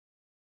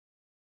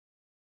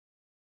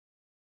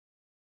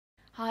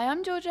Hi,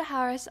 I'm Georgia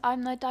Harris.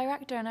 I'm the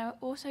director and I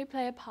also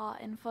play a part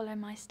in Follow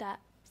My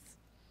Steps.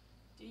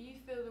 Do you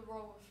feel the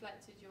role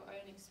reflected your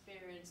own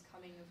experience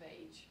coming of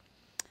age?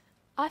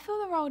 I feel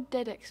the role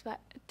did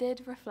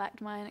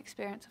reflect my own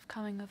experience of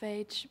coming of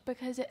age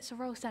because it's a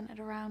role centred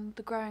around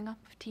the growing up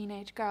of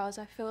teenage girls.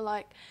 I feel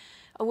like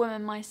a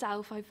woman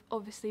myself, I've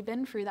obviously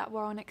been through that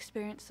role and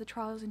experienced the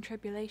trials and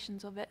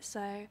tribulations of it,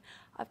 so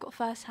I've got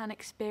first-hand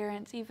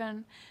experience,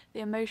 even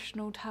the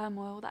emotional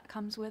turmoil that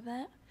comes with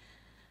it.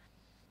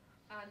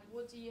 And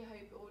what do you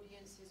hope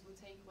audiences will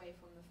take away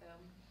from the film?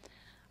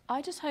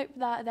 I just hope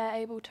that they're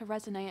able to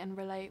resonate and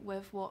relate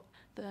with what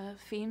the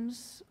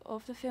themes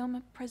of the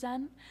film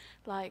present,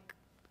 like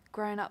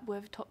growing up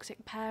with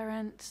toxic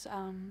parents,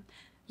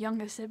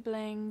 younger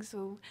siblings,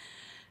 or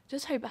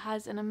just hope it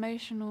has an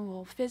emotional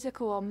or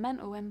physical or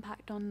mental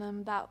impact on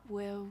them that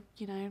will,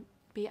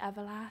 be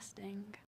everlasting.